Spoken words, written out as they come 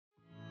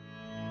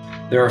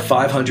There are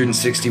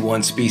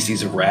 561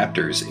 species of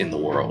raptors in the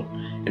world,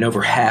 and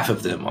over half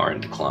of them are in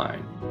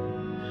decline.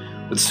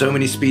 With so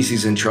many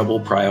species in trouble,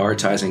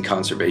 prioritizing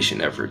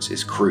conservation efforts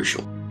is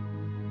crucial.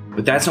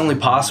 But that's only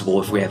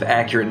possible if we have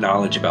accurate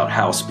knowledge about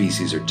how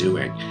species are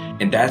doing,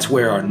 and that's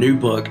where our new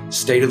book,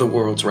 State of the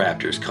World's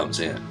Raptors, comes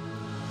in.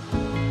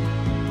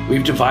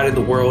 We've divided the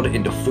world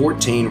into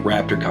 14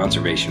 raptor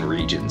conservation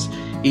regions,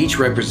 each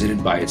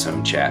represented by its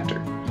own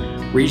chapter.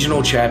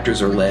 Regional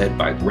chapters are led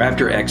by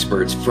raptor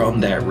experts from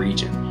that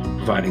region,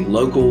 providing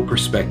local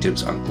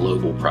perspectives on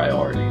global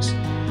priorities.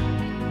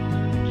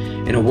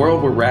 In a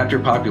world where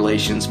raptor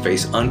populations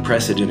face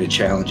unprecedented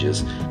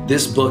challenges,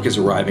 this book is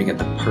arriving at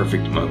the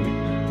perfect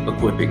moment,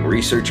 equipping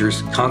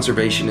researchers,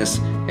 conservationists,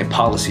 and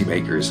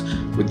policymakers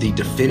with the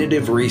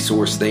definitive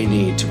resource they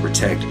need to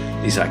protect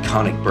these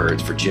iconic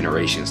birds for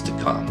generations to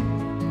come.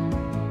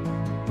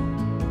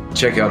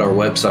 Check out our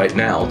website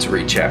now to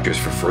read chapters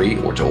for free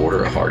or to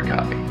order a hard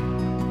copy.